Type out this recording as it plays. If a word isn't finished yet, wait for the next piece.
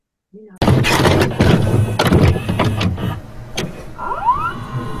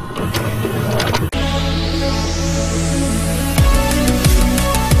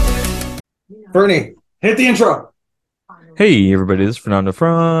Bernie, hit the intro. Hey everybody, this is Fernando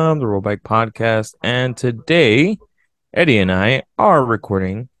from the Rollback Podcast, and today Eddie and I are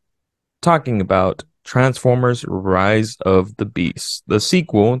recording talking about Transformers Rise of the Beast, the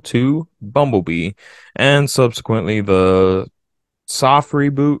sequel to Bumblebee, and subsequently the soft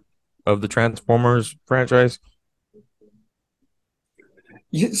reboot of the Transformers franchise.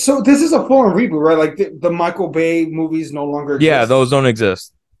 So this is a full-on reboot, right? Like the Michael Bay movies no longer Yeah, exist. those don't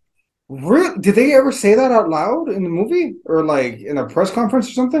exist. Did they ever say that out loud in the movie or like in a press conference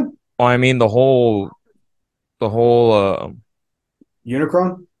or something? Well, I mean the whole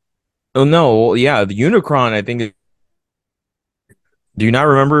Unicron. oh no, yeah, the Unicron, I think. Do you not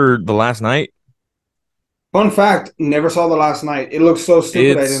remember the last night? Fun fact: never saw the last night. It looks so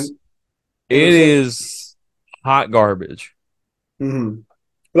stupid. I It's didn't. It it looks like is hot garbage.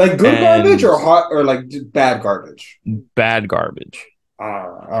 like good garbage And or hot or like bad garbage. bad garbage.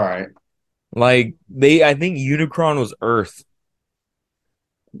 All right. Like I think Unicron was Earth.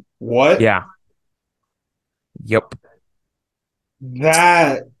 What Yeah. Yep.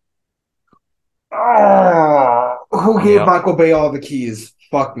 that? Who gave Yep. Michael Bay all the keys?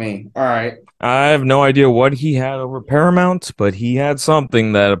 Fuck me. All right. I have no idea what he had over Paramount, but he had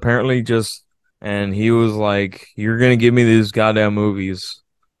something that apparently and he was like, "You're gonna give me these goddamn movies,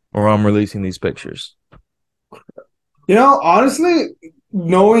 or I'm releasing these pictures." Honestly,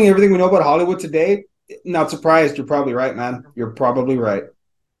 knowing everything we know about Hollywood today, not surprised. You're probably right, man. You're probably right.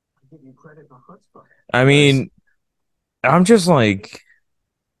 I Nice. mean, I'm just like,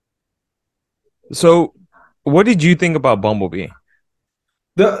 so. What did you think about Bumblebee,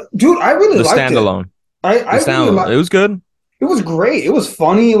 The dude, I really the liked it. standalone? I The really standalone, liked. it was good. It was great. It was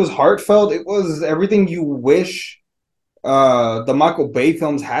funny. It was heartfelt. It was everything you wish the Michael Bay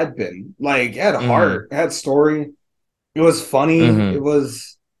films had been. Like, it had Mm-hmm. heart, it had story. It was funny. It Mm-hmm.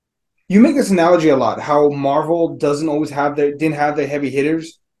 was. You make this analogy a lot. How Marvel doesn't always have their didn't have their heavy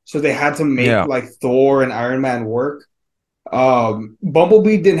hitters, so they had to make Yeah. like Thor and Iron Man work.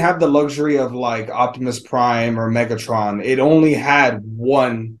 Bumblebee didn't have the luxury of like Optimus Prime or Megatron. It only had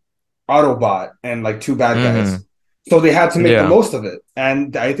one Autobot and like two bad guys. Mm-hmm. So they had to make the Yeah. most of it.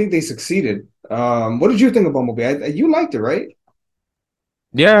 And I think they succeeded. What did you think of Bumblebee? You liked it, right?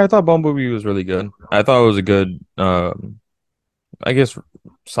 Yeah, I thought Bumblebee was really good. I thought it was a good, I guess,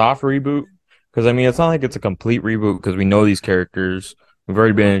 soft reboot. Because I mean, it's not like it's a complete reboot because we know these characters. We've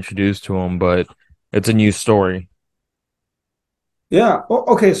already been introduced to them, but it's a new story. Yeah.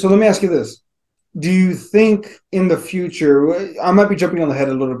 Okay, so let me ask you this. Do you think in the future, I might be jumping on the head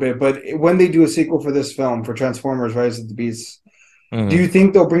a little bit, but when they do a sequel for this film, for Transformers Rise of the Beasts, do Hmm. you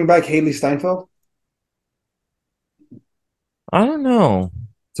think they'll bring back Haley Steinfeld? I don't know,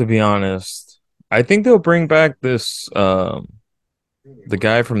 to be honest. I think they'll bring back this, the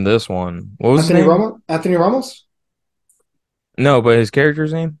guy from this one. What was his Anthony name? Ramos? Anthony Ramos? No, but his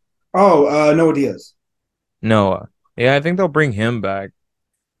character's name? Oh, Noah Diaz. Noah. Yeah, I think they'll bring him back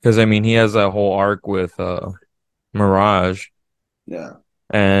because I mean, he has that whole arc with Mirage. Yeah.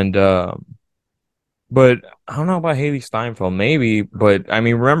 And but I don't know about Haley Steinfeld, maybe. But I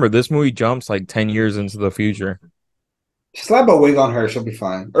mean, remember this movie jumps like 10 years into the future Slap a wig on her, she'll be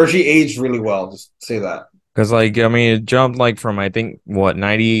fine. Or she aged really well, just say that. because like I mean, it jumped like from I think what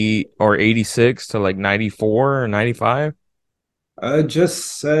 90 or 86 to like 94 or 95. It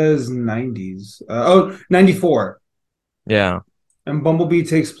just says 90s. 94. Yeah, And Bumblebee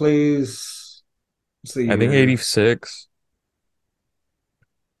takes place. What's the I think year? 86.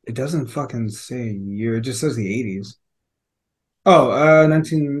 It doesn't fucking say a year. It just says the 80s. Oh,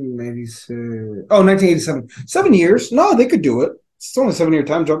 1996. Oh, 1987. 7 years. No, they could do it. It's only a 7 year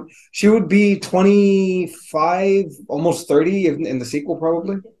time jump. She would be 25, almost 30 in the sequel,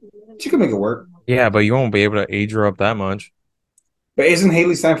 probably. She could make it work. Yeah, but you won't be able to age her up that much. But isn't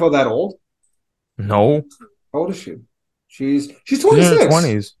Haley Steinfeld that old? No, How old is she? She's she's in her 26.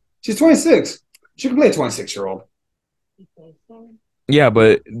 20s. She's 26. She can play a 26-year-old. Yeah,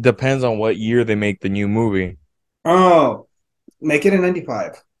 but depends on what year they make the new movie. Oh, make it a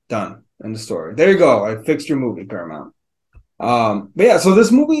 95. Done. End of story. There you go. I fixed your movie, Paramount. But yeah, so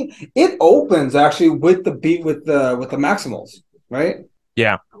this movie it opens actually with the beat with the Maximals, right?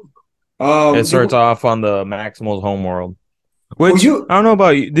 Yeah, it Um, starts do, off on the Maximals homeworld, were which you? I don't know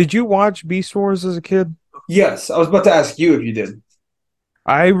about you. Did you watch Beast Wars as a kid? Yes, I was about to ask you if you did.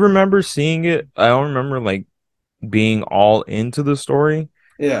 I remember seeing it. I don't remember like being all into the story,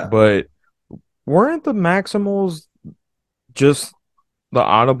 Yeah, but weren't the Maximals just the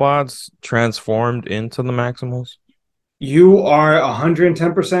Autobots transformed into the Maximals? you are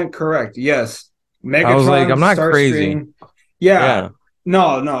 110% correct. Yes, I was like, Megatron, I'm not crazy. Starscream. Yeah, Yeah.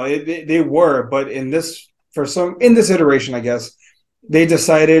 No, they were, but in this iteration, I guess they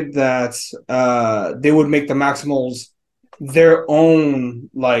decided that they would make the Maximals their own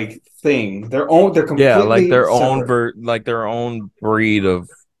like thing, their own. They're Yeah, like completely separate like their own breed of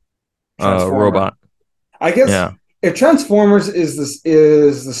Transformer. robot. I guess Yeah. if Transformers is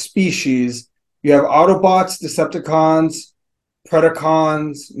the species, you have Autobots, Decepticons,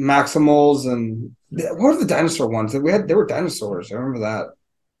 Predacons, Maximals, and what are the dinosaur ones that we had? They were dinosaurs. I remember that.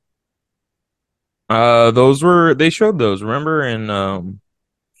 Those were they showed those, remember in the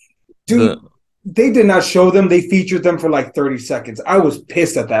Dude, they did not show them. They featured them for like 30 seconds. I was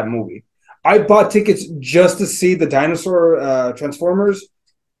pissed at that movie. I bought tickets just to see the dinosaur Transformers.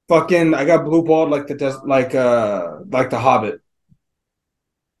 Fucking, I got blue balled like the Hobbit.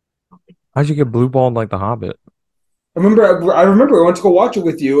 how'd you get blue balled like the Hobbit? I remember I went to go watch it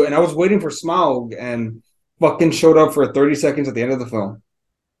with you, and I was waiting for Smaug, and fucking showed up for 30 seconds at the end of the film.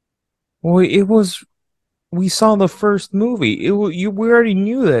 Well, it was we saw the first movie. We already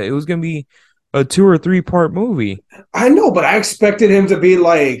knew that it was gonna be a 2 or 3 part movie. I know, but I expected him to be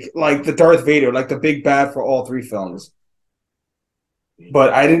like the Darth Vader, like the big bad for all three films.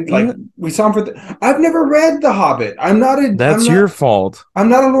 But I didn't You like. know, We saw him for. I've never read The Hobbit. I'm not a. I'm that's your not. fault. I'm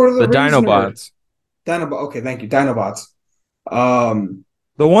not a Lord of the The Rings nerd. Dinobots. Dinobot. Okay, thank you. Dinobots. Um,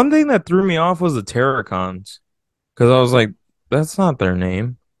 The one thing that threw me off was the Terracons, because I was like, that's not their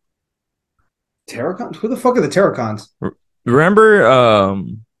name. Terracons. Who the fuck are the Terracons? R- Remember,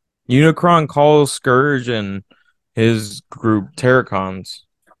 Unicron calls Scourge and his group Terracons.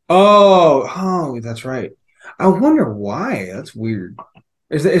 Oh, that's right. I wonder why. That's weird.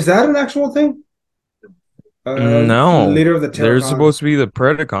 Is that an actual thing? No, Leader of the they're Terracons. supposed to be the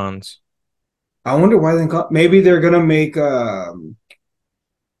Predacons. I wonder why they call. Maybe they're gonna make the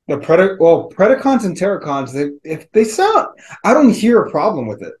Predacons and Terracons. If they sound, I don't hear a problem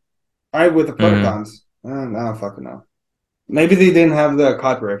with it. All right, with the Hmm. Predacons. I don't fucking know. Maybe they didn't have the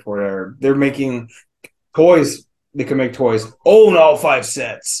copyright for it, or they're making toys. They can make toys. Own all five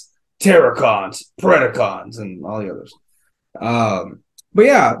sets. Terracons, Predacons, and all the others. Um, but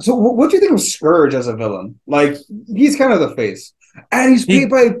yeah, so what do you think of Scourge as a villain? Like he's kind of the face, and he's played He,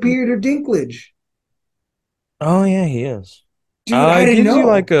 by Peter Dinklage, oh yeah, he is. dude. I It didn't gives you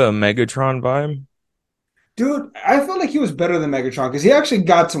like know, a Megatron vibe. dude. I felt like he was better than Megatron because he actually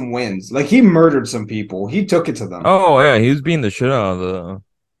got some wins. Like he murdered some people. He took it to them. Oh yeah, he was beating the shit out of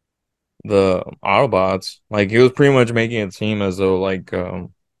the Autobots. Like he was pretty much making it seem as though like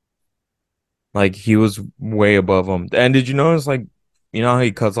he was way above them. And did you notice like you know how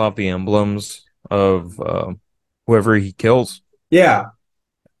he cuts off the emblems of whoever he kills? Yeah,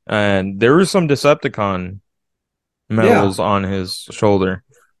 And there was some Decepticon yeah, medals on his shoulder.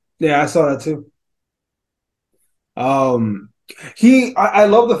 yeah. I saw that too. Um, I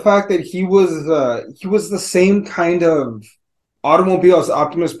love the fact that he was the same kind of automobile as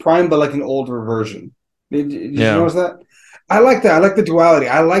Optimus Prime, but like an older version. Did you Yeah. notice that? I like that. I like the duality.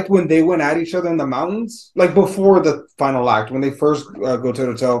 I liked when they went at each other in the mountains, like before the final act, when they first go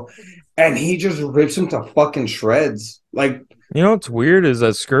toe to toe, and he just rips him to fucking shreds. Like, You know what's weird is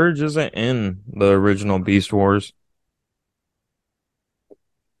that Scourge isn't in the original Beast Wars.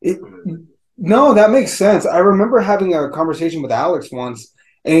 it, no, that makes sense. I remember having a conversation with Alex once,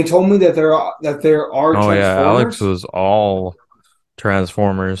 and he told me that there are Oh yeah, Alex Transformers. was all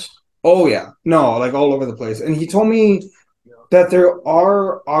Transformers. Oh yeah, no, like all over the place. And he told me that there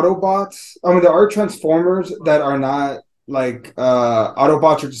are Autobots. I mean, there are Transformers that are not like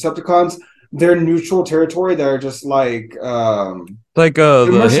Autobots or Decepticons. They're neutral territory. They're just like Like they're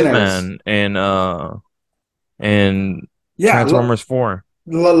the mercenaries. Hitman and Yeah, Transformers 4.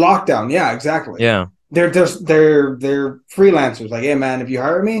 lockdown. Yeah, exactly. Yeah. They're freelancers. Like, hey man, if you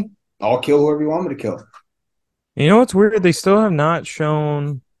hire me, I'll kill whoever you want me to kill. You know what's weird? They still have not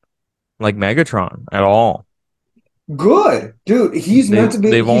shown like Megatron at all. Good, dude. He's meant to be.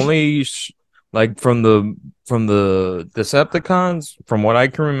 They've only like from the Decepticons, from what I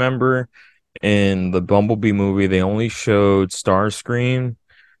can remember in the Bumblebee movie, they only showed Starscream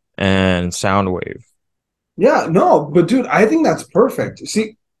and Soundwave. Yeah, no, but dude, I think that's perfect.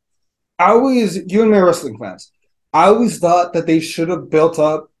 See, you and me are wrestling fans. I always thought that they should have built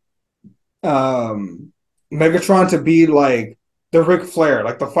up um Megatron to be like the Ric Flair,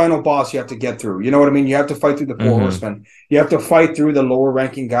 like the final boss you have to get through. You know what I mean? You have to fight through the four Hmm. horsemen. You have to fight through the lower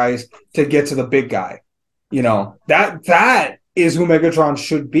ranking guys to get to the big guy. You know, that is who Megatron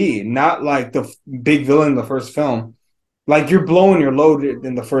should be, not like the big villain in the first film. Like you're blowing your load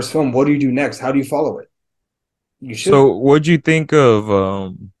in the first film. What do you do next? How do you follow it? You should. So, what'd you think of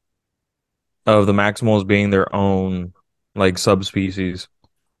the Maximals being their own? like subspecies.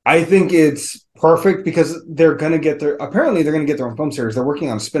 I think it's perfect because they're gonna get their own film series. They're working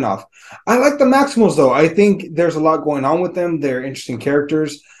on a spinoff. I like the Maximals though. I think there's a lot going on with them. They're interesting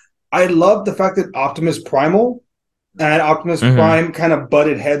characters. I love the fact that Optimus Primal and Optimus Hmm. Prime kind of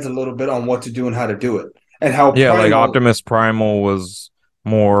butted heads a little bit on what to do and how to do it. And how Yeah, like Primal, Optimus Primal was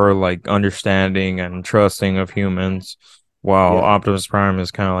more like understanding and trusting of humans, while yeah. Optimus Prime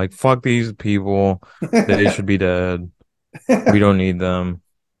is kind of like, fuck these people. They should be dead. We don't need them.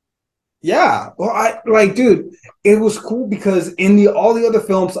 Yeah. Well, I like, dude, it was cool because in the all the other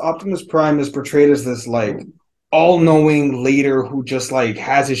films, Optimus Prime is portrayed as this like all-knowing leader who just like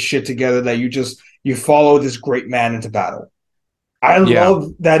has his shit together that you follow this great man into battle. I Yeah.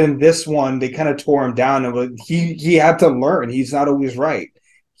 love that in this one they kind of tore him down and he had to learn. He's not always right.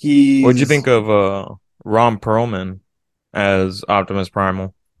 What'd you think He's of Ron Perlman as Optimus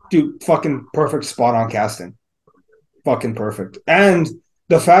Primal? dude, fucking perfect spot on casting. Fucking perfect. And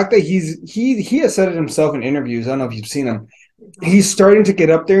the fact that he has said it himself in interviews. I don't know if you've seen him. He's starting to get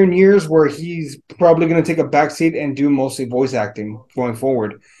up there in years where he's probably going to take a backseat and do mostly voice acting going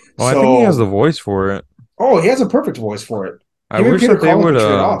forward. Well, I think he has the So, voice for it. oh, he has a perfect voice for it. I Him and wish Peter that they Cullen would could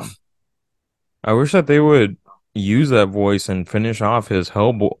trade off. I wish that they would use that voice and finish off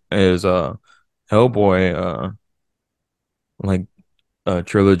Hellboy like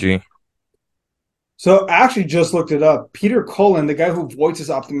trilogy. So, I actually just looked it up. Peter Cullen, the guy who voices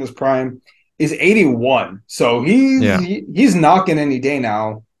Optimus Prime, is 81. So Yeah. he's knocking any day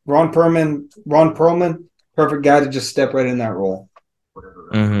now. Ron Perlman, perfect guy to just step right in that role.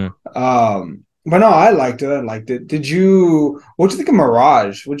 Hmm. But no, I liked it. I liked it. What do you think of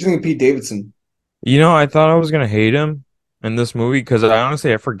Mirage? What do you think of Pete Davidson? I thought I was gonna hate him in this movie because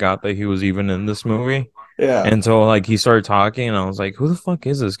I forgot that he was even in this movie. Yeah. And so like he started talking and I was like, who the fuck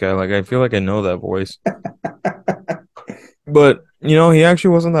is this guy? Like I feel like I know that voice. But he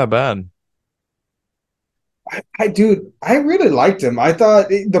actually wasn't that bad. Dude, I really liked him. I thought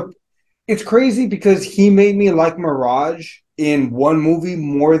it's crazy because he made me like Mirage in one movie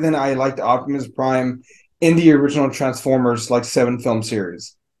more than I liked Optimus Prime in the original Transformers like 7 film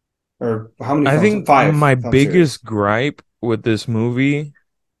series. Or how many I films? think Five my film series. biggest gripe with this movie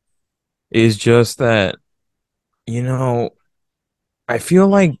is just that, you know, I feel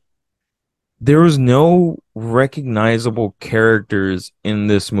like there was no recognizable characters in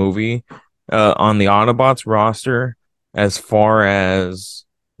this movie on the Autobots roster as far as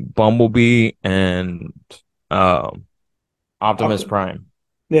Bumblebee and um Optimus Optim- Prime.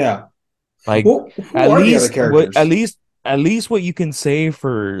 yeah. Like Well, who are the other characters? at least what you can say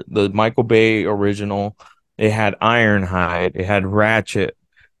for the Michael Bay original, it had Ironhide, it had Ratchet,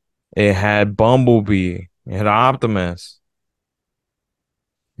 it had Bumblebee, it had Optimus.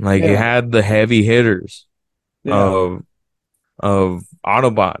 Like it Yeah. had the heavy hitters Yeah. of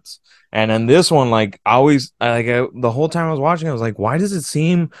Autobots. And then this one, the whole time I was watching, I was like, why does it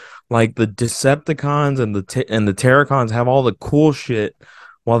seem like the Decepticons and the Terracons have all the cool shit,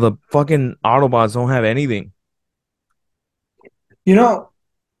 while the fucking Autobots don't have anything? You know,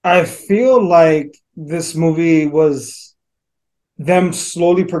 I feel like this movie was them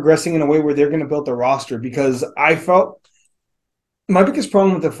slowly progressing in a way where they're going to build the roster because I felt my biggest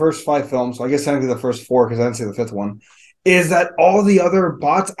problem with the first 5 films, so I guess technically the first 4 because I didn't see the fifth one, is that all the other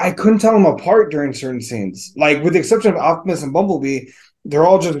bots I couldn't tell them apart during certain scenes. Like with the exception of Optimus and Bumblebee, they're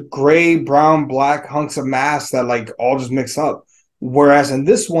all just gray, brown, black hunks of mass that like all just mix up. Whereas in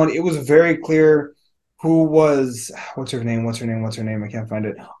this one, it was very clear who was what's her name? What's her name? What's her name? I can't find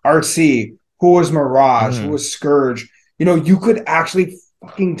it. RC, who was Mirage, who Mhm. was Scourge. You could actually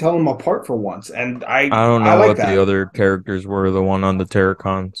fucking tell them apart for once, and I I don't I know like what the that. other characters were, the one on the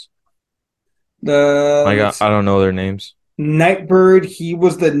Terracons. The Like let's I don't know their names. Nightbird, he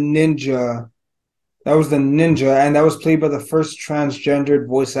was the ninja. That was the ninja, and that was played by the first transgendered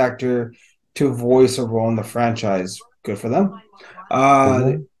voice actor to voice a role in the franchise. Good for them. Uh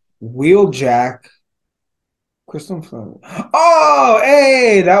Cool. Wheeljack, Crystal Flower. Oh,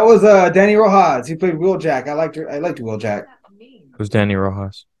 hey, that was Danny Rojas. He played Wheeljack. I liked Wheeljack. Who's Danny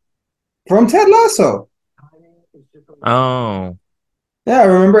Rojas? From Ted Lasso. Oh. Yeah, I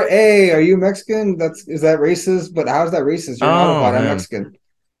remember, hey, are you Mexican? Is that racist? But how's that racist? You're an Oh, Autobot, I'm him. Mexican.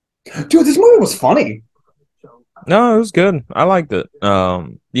 Dude, this movie was funny. No, it was good. I liked it.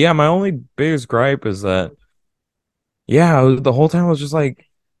 Yeah, my only biggest gripe is that, yeah, the whole time I was just like,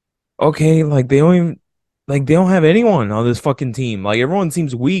 okay, like they don't have anyone on this fucking team. Like everyone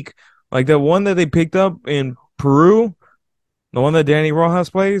seems weak. Like that one that they picked up in Peru, The one that Danny Rojas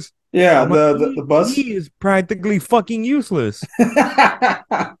plays? Yeah, I'm like, the bus. he is practically fucking useless.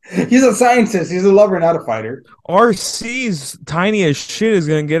 He's a scientist. He's a lover, not a fighter. RC's tiny as shit is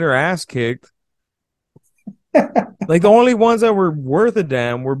gonna get her ass kicked. Like the only ones that were worth a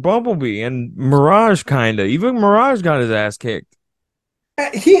damn were Bumblebee and Mirage, kinda. Even Mirage got his ass kicked.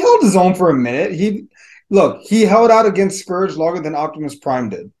 He held his own for a minute. He held out against Scourge longer than Optimus Prime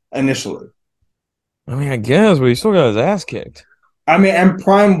did initially. I mean, I guess, but he still got his ass kicked. I mean, and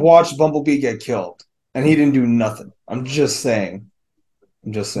Prime watched Bumblebee get killed, and he didn't do nothing. I'm just saying.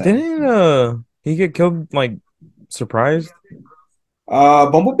 I'm just saying. Didn't he get killed like surprised?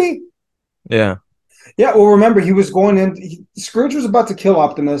 Bumblebee. Yeah. Yeah, well, remember he was going in. Scourge was about to kill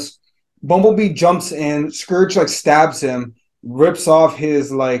Optimus. Bumblebee jumps in. Scourge like stabs him, rips off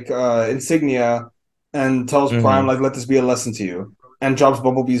his like insignia, and tells Prime Mm-hmm. like, "Let this be a lesson to you," and drops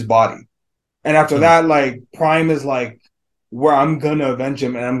Bumblebee's body. And after Hmm. that, like Prime is like, "Where I'm gonna avenge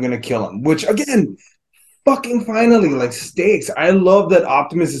him and I'm gonna kill him." Which again, fucking finally, like stakes. I love that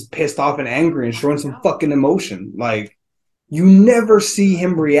Optimus is pissed off and angry and showing some fucking emotion. Like you never see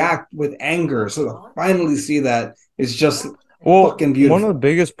him react with anger. So to finally see that is just Well, fucking one of the beautiful.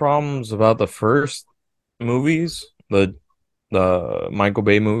 biggest problems about the first movies, the Michael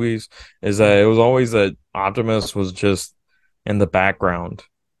Bay movies, is that it was always that Optimus was just in the background.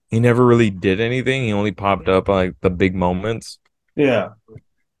 He never really did anything. He only popped up like the big moments. Yeah.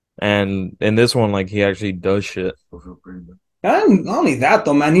 And in this one, like he actually does shit. And not only that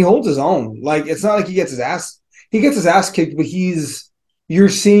though, man, he holds his own. Like it's not like he gets his ass kicked, but you're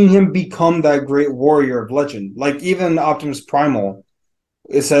seeing him become that great warrior of legend. Like even Optimus Primal,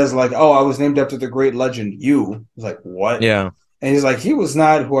 it says like, "Oh, I was named after the great legend you." It's like, "What?" Yeah, And he's like, "He was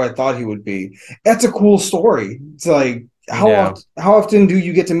not who I thought he would be." That's a cool story. It's like yeah. how often do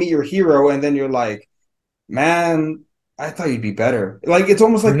you get to meet your hero and then you're like, "Man, I thought you'd be better." Like it's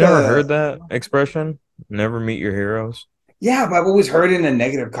almost You've like never heard that expression? Never meet your heroes. yeah, but I've always heard it in a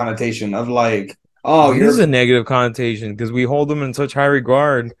negative connotation of like, "Oh, It is a you're negative connotation because we hold them in such high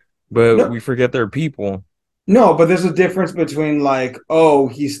regard, but no we forget they're people. no," but there's a difference between like, "Oh,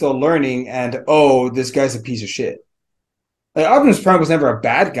 he's still learning," and "Oh, this guy's a piece of shit." Like Optimus Prime was never a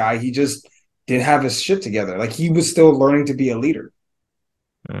bad guy. He just didn't have his shit together. Like he was still learning to be a leader.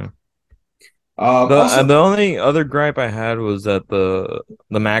 Yeah. The Also, only other gripe I had was that the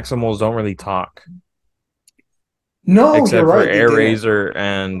Maximals don't really talk, no, you're except for right. They didn't.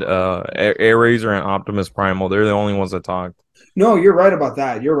 Air Razor and Optimus Primal. They're the only ones that talked. No, you're right about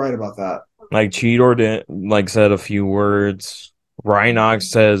that. You're right about that. Like Cheetor didn't like said a few words. Rhinox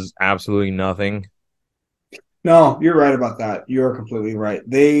says absolutely nothing. No, you're right about that. You're completely right.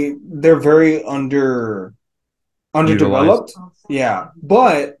 They're very Utilized. underdeveloped. Yeah,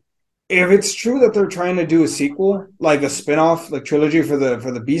 but if it's true that they're trying to do a sequel, like a spin-off, like trilogy for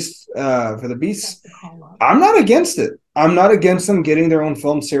the beasts, I'm not against it. I'm not against them getting their own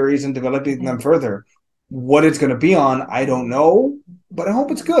film series and developing them further. What it's going to be on, I don't know, but I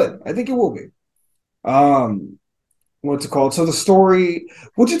hope it's good. I think it will be. Um, what's it called? So the story.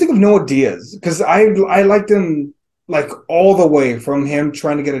 What do you think of Noah Diaz? Because I liked him like all the way from him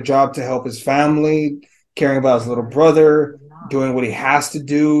trying to get a job to help his family, caring about his little brother, doing what he has to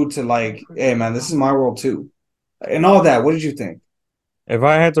do to like, hey man, this is my world too, and all that. What did you think? If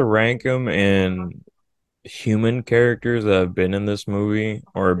I had to rank them in human characters that have been in this movie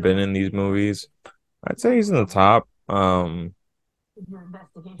or been in these movies, I'd say he's in the top.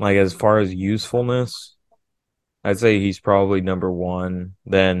 Like as far as usefulness, I'd say he's probably number one.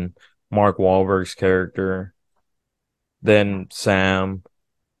 Then Mark Wahlberg's character, then Sam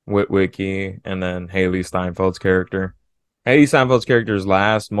Witwicky, and then Haley Steinfeld's character. Haley Steinfeld's character is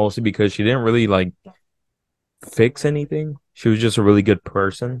last, mostly because she didn't really like fix anything. She was just a really good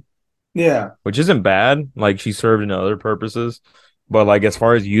person, Yeah, which isn't bad. Like she served in other purposes, but like as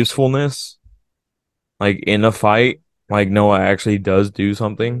far as usefulness, like in a fight, like Noah actually does do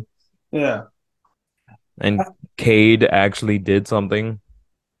something, yeah, and Cade actually did something.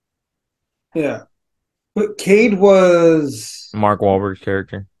 yeah. But Cade was. Mark Wahlberg's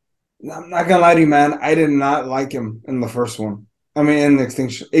character. I'm not gonna lie to you, man. I did not like him in the first one. I mean, in the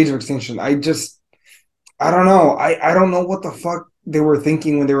Extinction, Age of Extinction. I don't know. I don't know what the fuck they were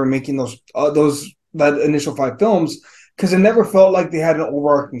thinking when they were making those that initial five films because it never felt like they had an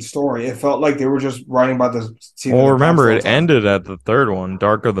overarching story. It felt like they were just writing about the seat of Well, their pants remember the whole it time. ended at the third one,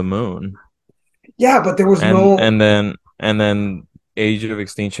 Dark of the Moon, Yeah, but there was and no. and then Age of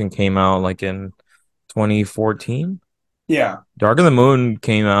Extinction came out like in 2014. Yeah, Dark of the Moon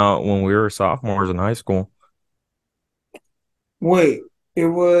came out when we were sophomores in high school. wait. It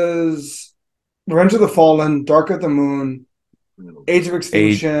was Revenge of the Fallen, Dark of the Moon. Age of Eight.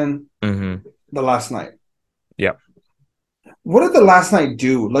 Extinction, Mm-hmm. The Last Night. Yeah. What did The Last Night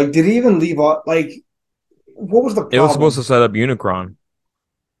do? Like, did he even leave off? Like, what was the It was supposed to problem? set up Unicron.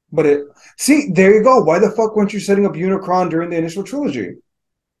 But it see, there you go. Why the fuck weren't you setting up Unicron during the initial trilogy?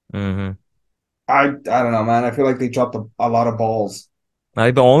 Mm-hmm. I don't know, man. I feel like they dropped a lot of balls.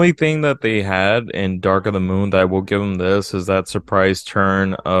 Like the only thing that they had in Dark of the Moon that I will give them this is that surprise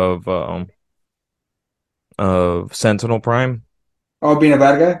turn of Sentinel Prime. Oh, being a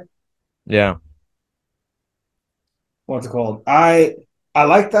bad guy? Yeah. What's it called? I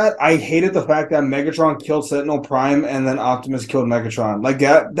like that. I hated the fact that Megatron killed Sentinel Prime and then Optimus killed Megatron. Like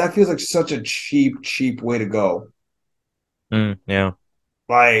that feels like such a cheap way to go. Yeah.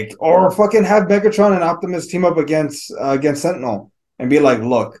 Like, or fucking have Megatron and Optimus team up against Sentinel and be like,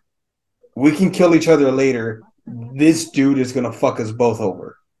 look, we can kill each other later. This dude is gonna fuck us both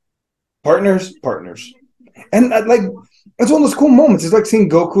over. Partners, partners. And like, it's one of those cool moments. It's like seeing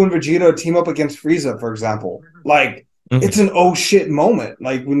Goku and Vegeta team up against Frieza, for example. Like, Mhm. it's an oh shit moment.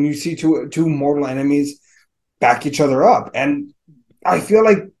 Like when you see two mortal enemies back each other up. And I feel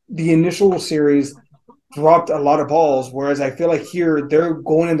like the initial series dropped a lot of balls, whereas I feel like here they're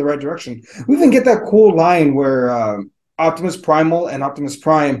going in the right direction. We even get that cool line where Optimus Primal and Optimus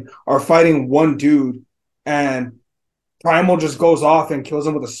Prime are fighting one dude, and Primal just goes off and kills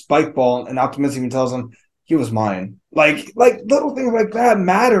him with a spike ball, and Optimus even tells him he was mine. Like little things like that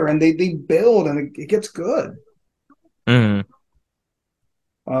matter, and they build, and it gets good. Mhm.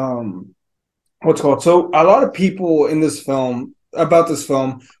 Um, what's called so a lot of people in this film about this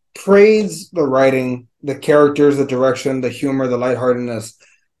film praise the writing, the characters, the direction, the humor, the lightheartedness.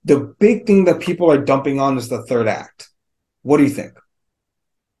 The big thing that people are dumping on is the third act. What do you think?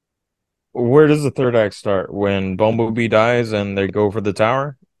 Where does the third act start? When Bumblebee dies and they go for the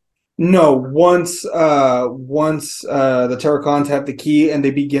tower? No, once the Terracons have the key and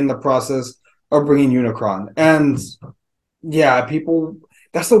they begin the process of bringing Unicron. And yeah, people,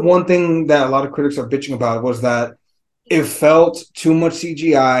 that's the one thing that a lot of critics are bitching about was that it felt too much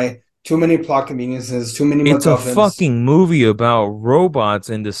CGI, too many plot conveniences, too many It's a MacGuffins. fucking movie about robots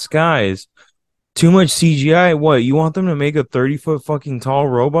in disguise. Too much CGI. What? You want them to make a 30-foot fucking tall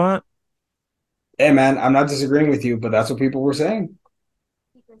robot? Hey man, I'm not disagreeing with you, but that's what people were saying.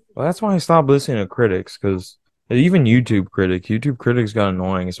 Well, that's why I stopped listening to critics, because even YouTube critics got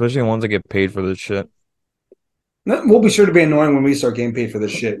annoying, especially the ones that get paid for this shit. We'll be sure to be annoying when we start getting paid for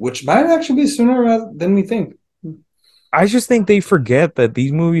this shit, which might actually be sooner than we think. I just think they forget that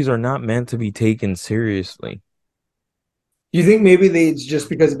these movies are not meant to be taken seriously. You think maybe they just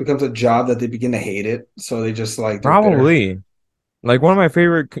because it becomes a job that they begin to hate it, so they just like they're bitter. Probably. Like one of my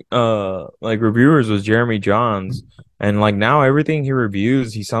favorite like reviewers was Jeremy Johns, and like now everything he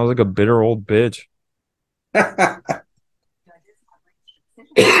reviews, he sounds like a bitter old bitch.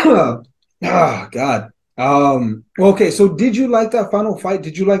 Oh God. Well, okay, so did you like that final fight?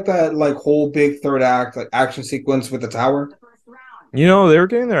 Did you like that like whole big third act like action sequence with the tower? You know, they were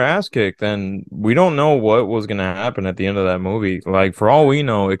getting their ass kicked, and we don't know what was gonna happen at the end of that movie. Like for all we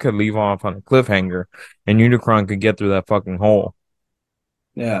know, it could leave off on a cliffhanger, and Unicron could get through that fucking hole.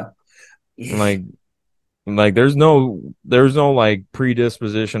 Yeah. Like, like there's no like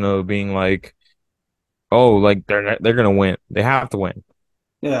predisposition of being like, oh, like they're gonna win. They have to win.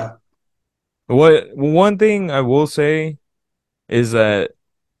 Yeah. What one thing I will say is that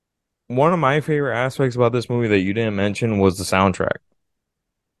one of my favorite aspects about this movie that you didn't mention was the soundtrack.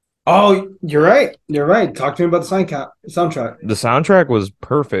 Oh, you're right. You're right. Talk to me about the soundtrack. The soundtrack was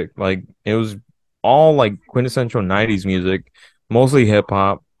perfect. Like it was all like quintessential 90s music, mostly hip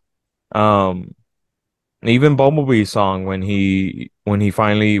hop. Um even Bumblebee's song when he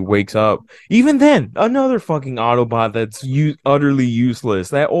finally wakes up. Even then, another fucking Autobot that's utterly useless.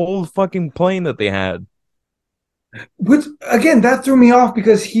 That old fucking plane that they had. Which again, that threw me off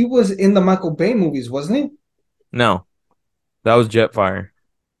because he was in the Michael Bay movies, wasn't he? No, that was Jetfire.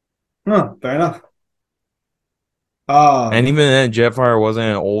 Huh, fair enough. And Um, even then, Jetfire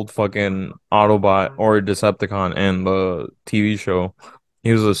wasn't an old fucking Autobot or a Decepticon in the TV show.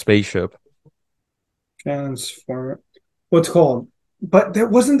 He was a spaceship. Transformer. What's it called? But there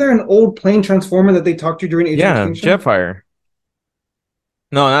an old plane transformer that they talked to during Age of Yeah, Extinction? Jetfire.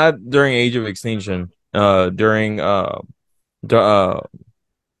 No, not during Age of Extinction. During d-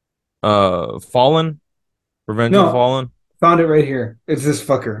 uh, Fallen, Revenge of the No, Fallen. found it right here. It's this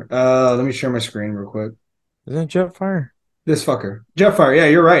fucker. Let me share my screen real quick. Isn't it Jetfire? This fucker. Jetfire. Yeah,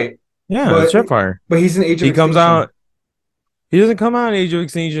 you're right. Yeah, it's But Jetfire. he's in Age of He comes Extinction. out. He doesn't come out in Age of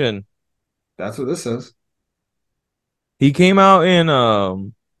Extinction. That's what this says. He came out in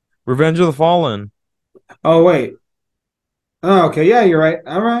Revenge of the Fallen. Oh wait. Oh, okay. Yeah, you're right.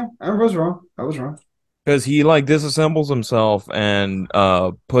 All right. I was wrong. I was wrong. because he like disassembles himself and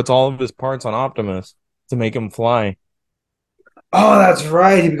puts all of his parts on Optimus to make him fly. Oh, that's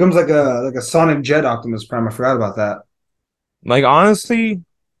right. He becomes like a Sonic Jet Optimus Prime. I forgot about that. Like honestly,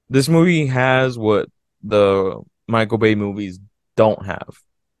 this movie has what the Michael Bay movies don't have: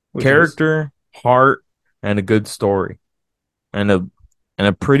 Which is character, heart, and a good story, and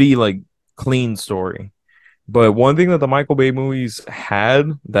a pretty like clean story. But one thing that the Michael Bay movies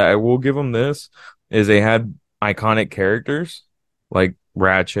had that I will give them this is they had iconic characters like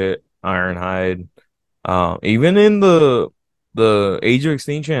Ratchet, Ironhide. Even in the Age of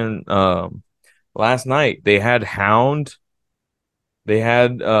Extinction, last night they had Hound. They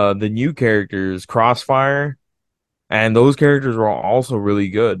had the new characters Crossfire, and those characters were also really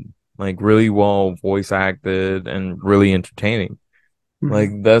good, like really well voice acted and really entertaining. Mhm.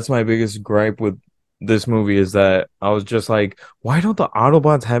 Like that's my biggest gripe with this movie is that I was just like, why don't the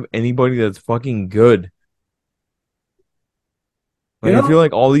Autobots have anybody that's fucking good? You Like I feel know,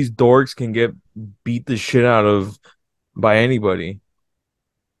 like all these dorks can get beat the shit out of by anybody.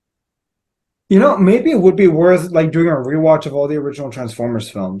 maybe it would be worth like doing a rewatch of all the original Transformers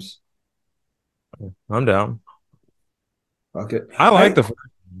films. I'm down. Fuck it. I like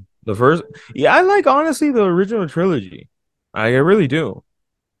the first. Yeah, I like honestly the original trilogy. I really do.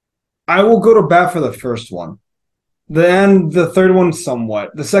 I will go to bat for the first one. Then the third one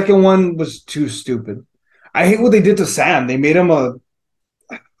somewhat. The second one was too stupid. I hate what they did to Sam. They made him a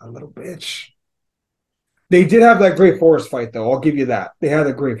little bitch. They did have that great forest fight though. I'll give you that. They had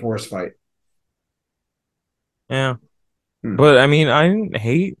a great forest fight. Yeah. Hmm. But I mean, I didn't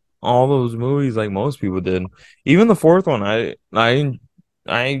hate all those movies like most people did. Even the fourth one, I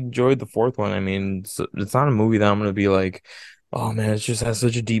enjoyed the fourth one. I mean, it's not a movie that I'm gonna be like, oh man, it just has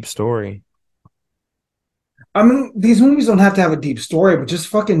such a deep story. I mean, these movies don't have to have a deep story, but just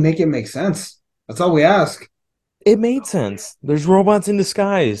fucking make it make sense. That's all we ask. It made sense. There's robots in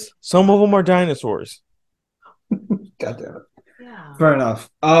disguise. Some of them are dinosaurs. God damn it. Fair enough.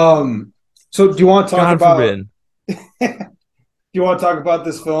 So do you want to talk God about forbid. do you want to talk about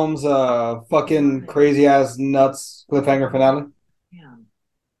this film's fucking crazy ass nuts cliffhanger finale?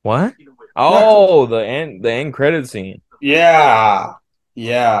 What? Not cl- Oh, the end credit scene. Yeah.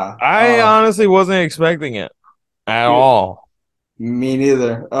 Yeah. I honestly wasn't expecting it at You, all. me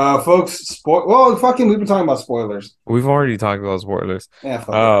neither. Folks, well, fucking we've been talking about spoilers. We've already talked about spoilers. Yeah,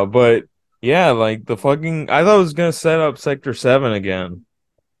 fuck it. But yeah, like the fucking I thought it was gonna set up Sector 7 again.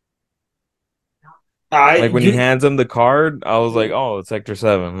 I Like when he you hands him the card, I was like, oh, it's Sector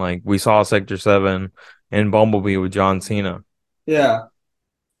 7. Like we saw Sector 7 in Bumblebee with John Cena. yeah.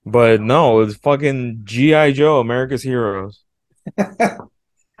 But no, it's fucking G.I. Joe, America's Heroes.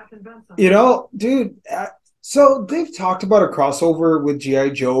 Dude, so they've talked about a crossover with G.I.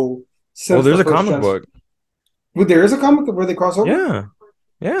 Joe Oh, since the there's a first comic trans. book. Well, there is a comic where they cross over? Yeah.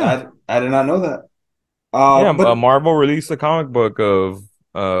 Yeah. I did not know that. Yeah. But Marvel released a comic book of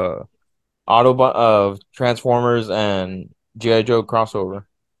Autobot of Transformers and G.I. Joe crossover.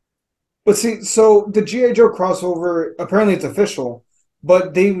 see, so the GI Joe crossover apparently it's official,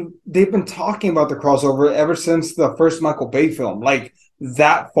 but they've been talking about the crossover ever since the first Michael Bay film. Like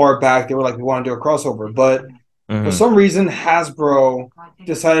that far back, they were like, we want to do a crossover, but for Mm-hmm. some reason, Hasbro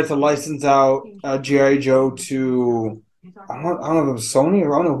decided to license out GI Joe to I don't know if it was Sony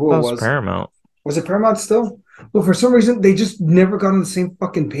or I don't know who That it was was. Paramount. Was it Paramount still? Well, for some reason, they just never got on the same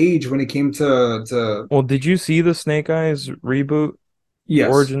fucking page when it came to. Well, did you see the Snake Eyes reboot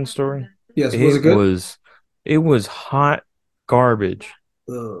Yes, origin story? yes. Was it It good? was it was hot garbage.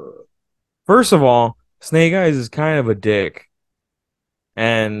 Ugh. First of all, Snake Eyes is kind of a dick,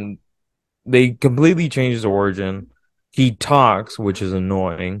 and they completely changed his origin. He talks, which is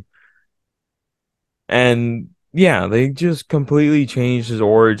annoying. And yeah, they just completely changed his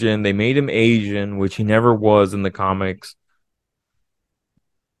origin. They made him Asian, which he never was in the comics.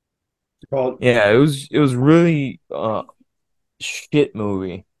 Called Yeah, it was really shit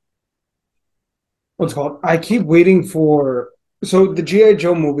movie. what's it called? I keep waiting for. So the GI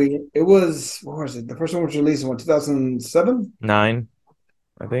Joe movie. It was what was it? The first one was released in what 2007? 9,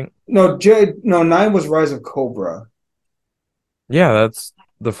 I think. No, J no 9 was Rise of Cobra. Yeah, that's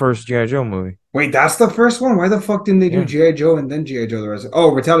the first G.I. Joe movie. Wait, that's the first one? Why the fuck didn't they do Yeah. G.I. Joe and then G.I. Joe the rest?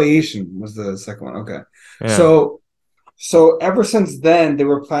 Oh, Retaliation was the second one. Okay. Yeah. So so ever since then they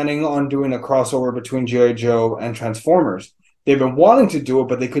were planning on doing a crossover between G.I. Joe and Transformers. They've been wanting to do it,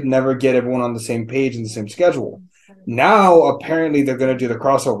 but they could never get everyone on the same page and the same schedule. Now apparently they're gonna do the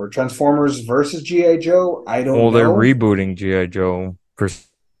crossover. Transformers versus G.I. Joe. I don't Well, they're know. rebooting G.I. Joe for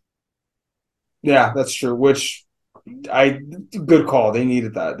Yeah, that's true. Which I good call. They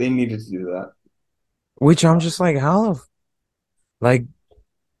needed that. They needed to do that. Which I'm just like, like,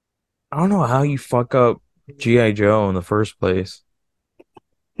 I don't know how you fuck up G.I. Joe in the first place.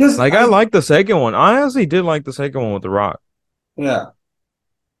 Because Like, I I like the second one. I honestly did like the second one with The Rock. yeah,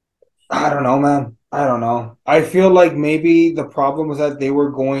 I don't know, man. I don't know. I feel like maybe the problem was that they were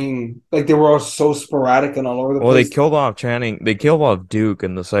going like they were all so sporadic and all over the Well, they place. killed off Channing. They killed off Duke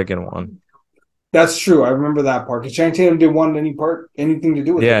in the second one. That's true. I remember that part. Because Channing Tatum didn't want anything to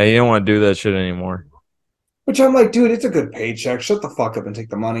do with Yeah, it. he didn't want to do that shit anymore. Which I'm like, dude, it's a good paycheck. Shut the fuck up and take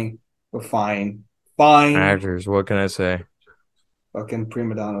the money. But fine, fine. Actors, what can I say? Fucking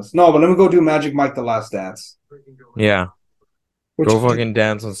prima donnas. No, but let me go do Magic Mike: The Last Dance. Yeah, Which go fucking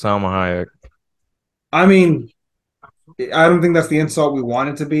dance on Salma Hayek. I mean, I don't think that's the insult we want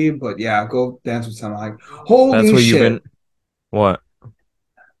it to be, but yeah, go dance with someone like That's holy what you've been. shit. What?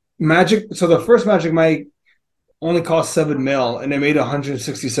 Magic. So the first Magic Mike only cost 7 mil, and they made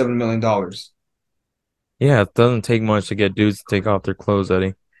 $167 million. Yeah, it doesn't take much to get dudes to take off their clothes,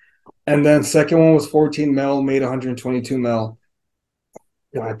 Eddie. And then second one was 14 mil, made 122 mil.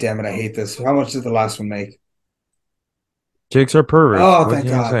 God damn it, I hate this. How much did the last one make? Chicks are perverts. Oh, What thank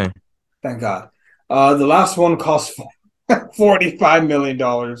can I God, say? thank God. The last one cost $45 million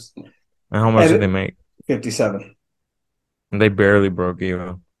And how much did they and make? 57. They barely broke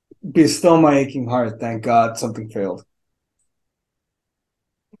even. Be still my aching heart. Thank God something failed.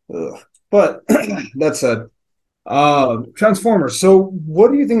 Ugh. But that said, Transformers. So,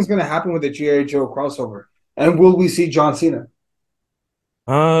 what do you think is going to happen with the GI Joe crossover? And will we see John Cena?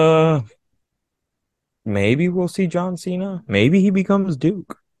 Uh, maybe we'll see John Cena. Maybe he becomes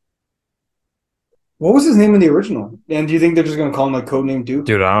Duke. What was his name in the original? And do you think they're just going to call him like codename Duke?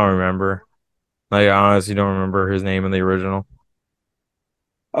 Dude, I don't remember. Like, I honestly don't remember his name in the original.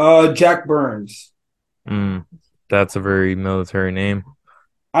 Jack Burns. Mm, that's a very military name.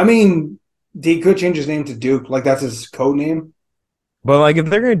 I mean, he could change his name to Duke, like that's his code name. But like, if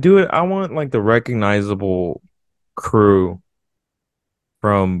they're gonna do it, I want like the recognizable crew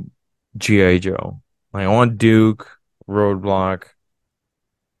from G.I. Joe. Like, I want Duke, Roadblock,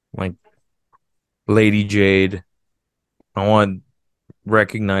 like Lady Jade. I want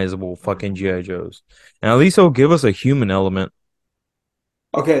recognizable fucking G.I. Joes. And at least they'll give us a human element.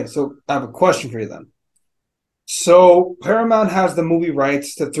 Okay, so I have a question for you then. So Paramount has the movie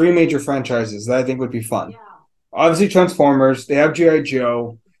rights to three major franchises that I think would be fun. Obviously, Transformers. They have GI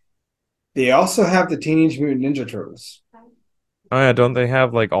Joe. They also have the Teenage Mutant Ninja Turtles. Oh yeah, don't they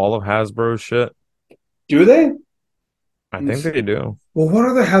have like all of Hasbro's shit? Do they? I Let me think see. they do. Well, what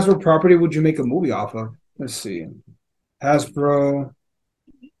other Hasbro property would you make a movie off of? Let's see. Hasbro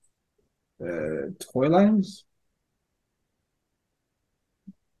toy lines.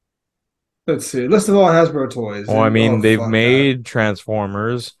 Let's see. List of all Hasbro toys. Well, I And oh mean, they've fuck that. made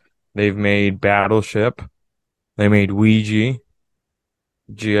Transformers, they've made Battleship, they made Ouija,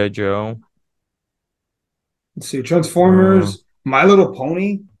 G.I. Joe. Let's see. Uh, Transformers. My Little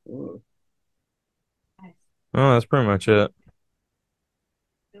Pony. Oh, oh, that's pretty much it.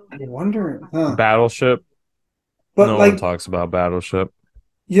 I wonder, huh? Battleship. But No one like, talks about Battleship.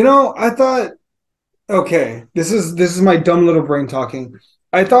 I thought okay, this is my dumb little brain talking.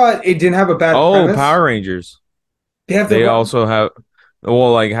 I thought it didn't have a bad Oh, premise. Power Rangers. They have They the also have,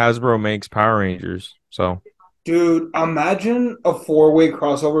 well, like Hasbro makes Power Rangers. So, dude. Imagine a four-way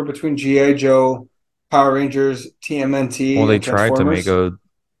crossover between GI Joe, Power Rangers, well, TMNT, they and tried to make Transformers. a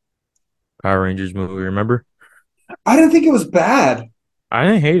Power Rangers movie, remember? I didn't think it was bad. I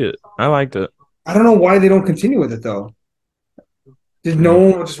didn't hate it. I liked it. I don't know why they don't continue with it though. Did no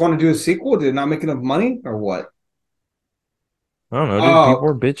Hmm. one just want to do a sequel? Did it not make enough money or what? I don't know, dude. People Oh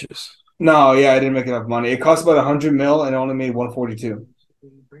are bitches. no, yeah, I didn't make enough money. It cost about 100 mil and it only made 142.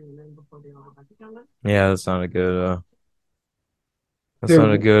 Yeah, that's not a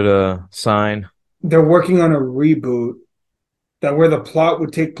They're good sign. they're working on a reboot that where the plot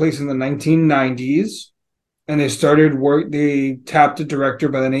would take place in the 1990s, and they tapped a director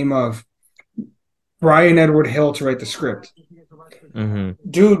by the name of Brian Edward Hill to write the script. Hmm.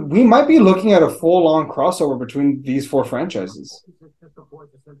 Dude, we might be looking at a full-on crossover between these four franchises.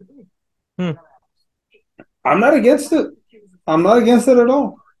 Hmm. I'm not against it. I'm not against it at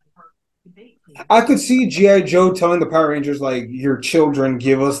all. I could see GI Joe telling the Power Rangers like, "Your children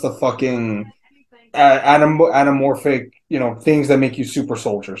give us the fucking anamorphic, things that make you super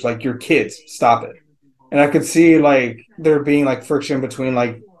soldiers. Like your kids, stop it." And I could see like there being like friction between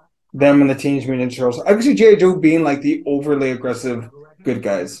like them and the Teenage Mutant Ninja Turtles. I could see GI Joe being like the overly aggressive good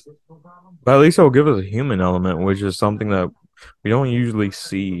guys. But at least it'll give us a human element, which is something that we don't usually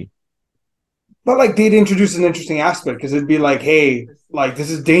see. But like they'd introduce an interesting aspect because it'd be like, hey, like this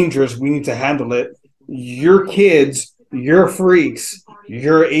is dangerous. We need to handle it. You're kids. You're freaks.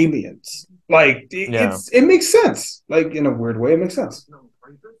 You're aliens. Like Yeah, it makes sense. Like in a weird way, it makes sense.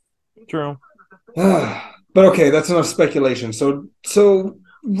 true. But okay, that's enough speculation. So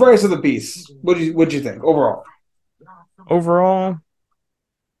Rise of the Beast. What do you think overall? Overall,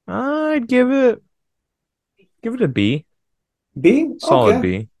 I'd give it a B, B? solid Okay.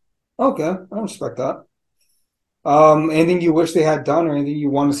 B. Okay. I respect that. Anything you wish they had done or anything you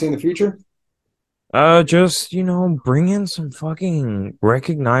want to see in the future? Just bring in some fucking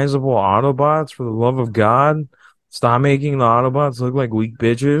recognizable Autobots for the love of God. Stop making the Autobots look like weak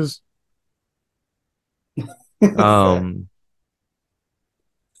bitches. Fair. Um,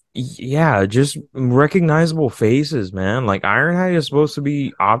 yeah, just recognizable faces, man. Like Ironhide is supposed to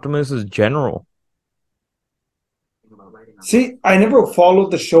be Optimus's general. See, I never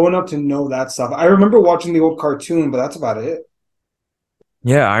followed the show enough to know that stuff. I remember watching the old cartoon, but that's about it.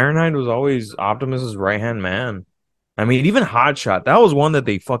 Yeah, Ironhide was always Optimus's right-hand man. I mean, even Hotshot, that was one that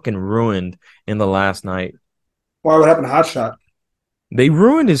they fucking ruined in the last night. Why would happen to Hotshot? They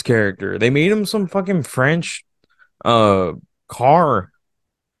ruined his character. They made him some fucking French uh car,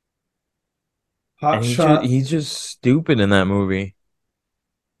 and Hotshot he's just stupid in that movie.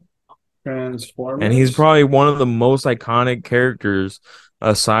 And he's Transformers? probably one of the most iconic characters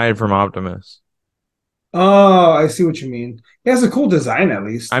aside from Optimus. Oh, I see what you mean. He has a cool design at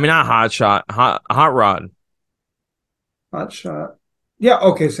I least. mean, not Hot Rod. Hotshot. Yeah,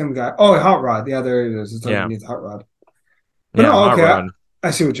 okay, same guy. Oh, Hot Rod. Yeah, there it is. It's Yeah, underneath Hot Rod. But yeah, no, Hot okay, Rod.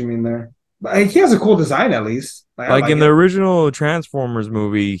 I see what you mean there. But he has a cool design at least. Like I Like like in the it. original Transformers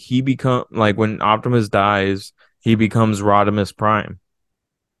movie, he become like when Optimus dies, he becomes Rodimus Prime.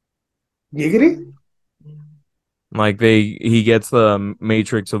 Giggity? Like he gets the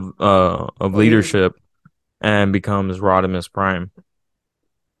matrix of Oh, yeah. leadership and becomes Rodimus Prime.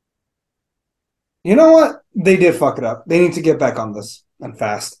 You know what? They did fuck it up. They need to get back on this and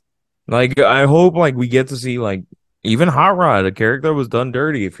fast. Like I hope like we get to see like even Hot Rod, a character that was done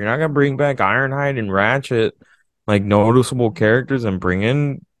dirty. If you're not gonna bring back Ironhide and Ratchet, like noticeable characters, and bring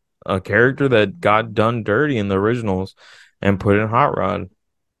in a character that got done dirty in the originals and put in Hot Rod.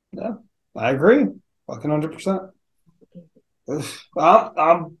 Yeah, I agree. Fucking 100%.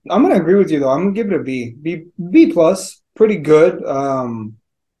 I'm gonna agree with you though. I'm gonna give it a B. B plus. Pretty good.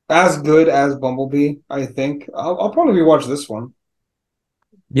 As good as Bumblebee, I think. I'll probably rewatch this one.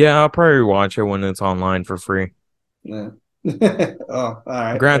 Yeah, I'll probably watch it when it's online for free. Yeah. Oh, all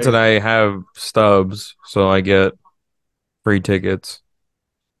right. There Granted, you I have stubs, so I get free tickets.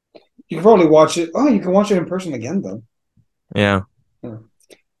 You can probably watch it. Oh, you can watch it in person again though. Yeah. Yeah.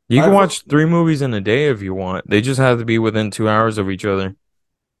 You can I've watch 3 movies in a day if you want. They just have to be within 2 hours of each other.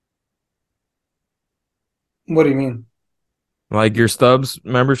 What do you mean? Like your Stubs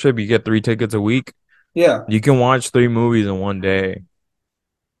membership, you get 3 tickets a week. Yeah. You can watch 3 movies in one day.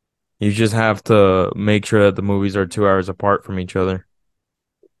 You just have to make sure that the movies are 2 hours apart from each other.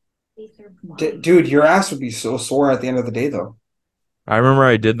 Dude, your ass would be so sore at the end of the day though. I remember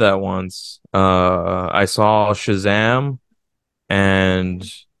I did that once. I saw Shazam and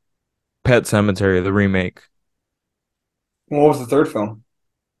Pet Cemetery, the remake. What was the third film?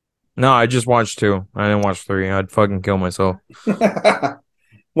 No, I just watched two. I didn't watch three. I'd fucking kill myself.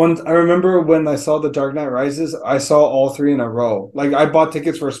 One, I remember when I saw The Dark Knight Rises, I saw all three in a row. Like I bought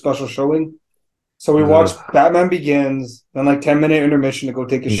tickets for a special showing. So we Ugh. watched Batman Begins, then like 10-minute intermission to go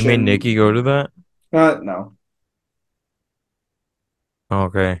take a You shit. made Nikki go to that? No.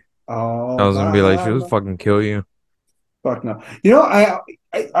 Okay. I Oh, was gonna be like, she'll Batman. fucking kill you. Fuck no.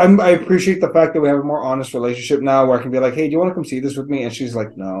 I appreciate the fact that we have a more honest relationship now where I can be like, hey, do you want to come see this with me? And she's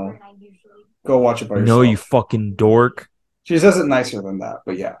like, no, go watch it by No, you yourself. fucking dork. She says it nicer than that,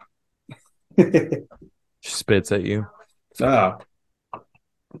 but yeah. She spits at you. Ah,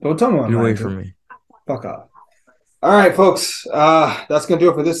 don't tell me what I'm Get away lying from to. me. Fuck off. All right, folks. That's gonna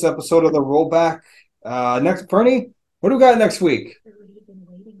do it for this episode of the rollback. Next, Bernie, what do we got next week?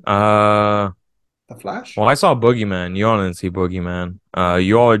 Uh, The Flash? well, I saw Boogeyman. You all didn't see Boogeyman.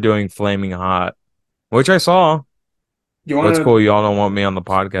 You all are doing Flaming Hot, which I saw. You But want it's to? cool. You all don't want me on the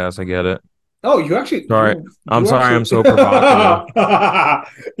podcast. I get it. Oh, you actually, Sorry. I'm you sorry actually. I'm so provocative.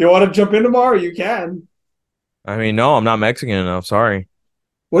 You want to jump in tomorrow? You can. I mean, no, I'm not Mexican enough. Sorry.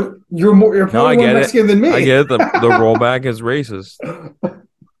 What? You're more. You're No, probably I more get it. Mexican than I me. get it. The rollback is racist.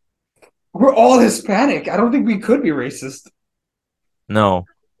 We're all Hispanic. I don't think we could be racist. No.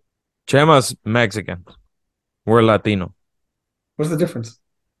 Chema's Mexican. We're Latino. What's the difference?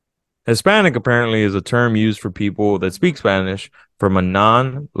 Hispanic apparently is a term used for people that speak Spanish from a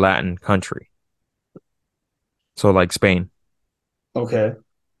non-Latin country. So like Spain. Okay.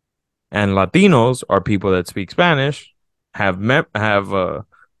 And Latinos are people that speak Spanish, have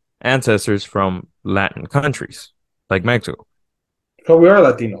ancestors from Latin countries like Mexico. So we are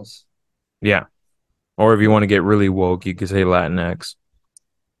Latinos. Yeah. Or if you want to get really woke, you could say Latinx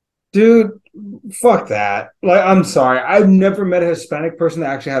Dude, fuck that. Like, I'm sorry. I've never met a Hispanic person that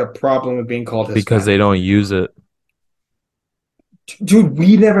actually had a problem with being called because they Hispanic. don't use it. Dude,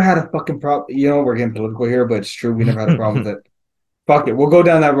 we never had a fucking problem. You know, we're getting political here, but it's true. We never had a problem with it. Fuck it. We'll go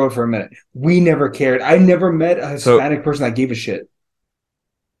down that road for a minute. We never cared. I never met a so Hispanic person that gave a shit.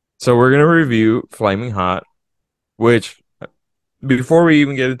 so we're gonna review Flaming Hot, which before we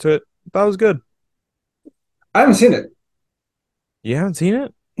even get into it, that was good. I haven't seen it. You haven't seen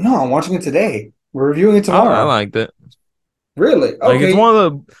it? No, I'm watching it today. We're reviewing it I tomorrow. liked it. Really? Like it's Okay. one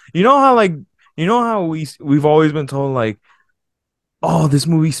of the you know how like you know how we've always been told like, oh, this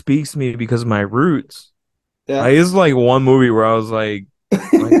movie speaks to me because of my roots. Yeah. Like it's like one movie where I was like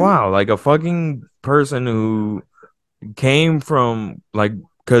wow, like a fucking person who came from like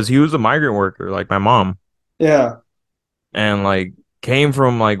because he was a migrant worker, like my mom, Yeah. and like came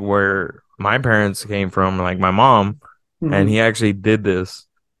from like where my parents came from, like my mom, and he Hmm. actually did this.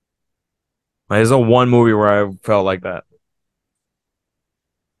 Like, it's a one movie where I felt like that.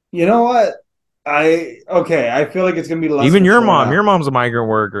 You know what? I feel like it's gonna be less Even mature your now. mom's a migrant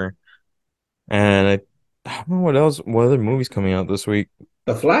worker, and I don't know what else. What other movies coming out this week?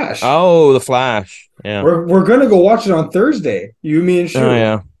 The Flash. Oh, The Flash. Yeah. We're gonna go watch it on Thursday. You, me, and Oh Shu.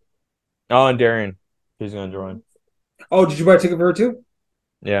 yeah. Oh, and Darian, he's gonna join. Oh, did you buy a ticket for her too?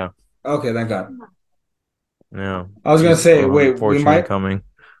 Yeah. Okay, thank God. Yeah. I was gonna She's say, wait, we unfortunately might. coming.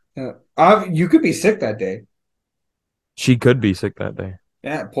 You could be sick that day. She could be sick that day.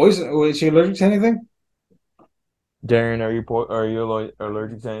 Yeah, poison. Is she allergic to anything? Darian, are you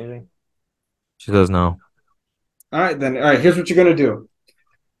allergic to anything? She does know. All right, then. All right, here's what you're gonna do.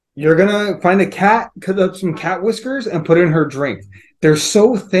 You're gonna find a cat, cut up some cat whiskers, and put it in her drink. They're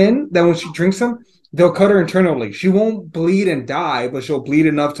so thin that when she drinks them, they'll cut her internally. She won't bleed and die, but she'll bleed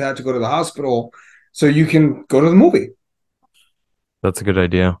enough to have to go to the hospital so you can go to the movie. That's a good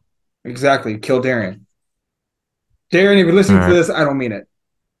idea. Exactly. Kill Darian. Darren, if you're All listening to right. this, I don't mean it.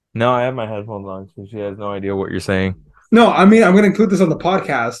 No, I have my headphones on, so she has no idea what you're saying. No, I mean I'm going to include this on the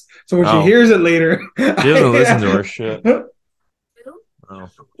podcast, so when she Oh, hears it later, she doesn't listen to our shit. Oh,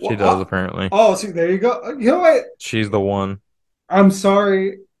 she well, does apparently. see, there you go. You know what? She's the one. I'm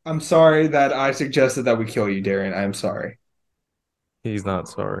sorry. I'm sorry that I suggested that we kill you, Darren. I'm sorry. He's not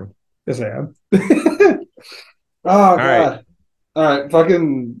sorry. Yes, I am. Oh All right. God. All right,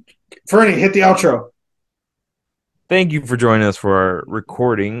 fucking Fernie, hit the outro. Thank you for joining us for our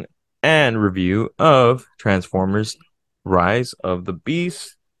recording and review of Transformers Rise of the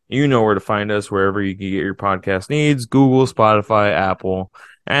Beast. You know where to find us wherever you can get your podcast needs: Google, Spotify, Apple.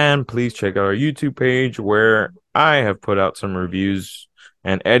 And please check out our YouTube page where I have put out some reviews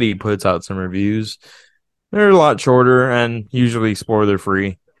and Eddie puts out some reviews. They're a lot shorter and usually spoiler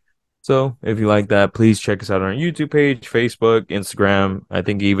free. So if you like that, please check us out on our YouTube page, Facebook, Instagram. I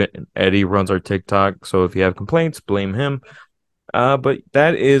think even Eddie runs our TikTok. So if you have complaints, blame him. But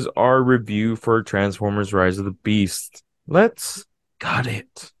that is our review for Transformers Rise of the Beast. Let's got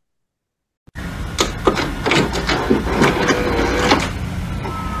it.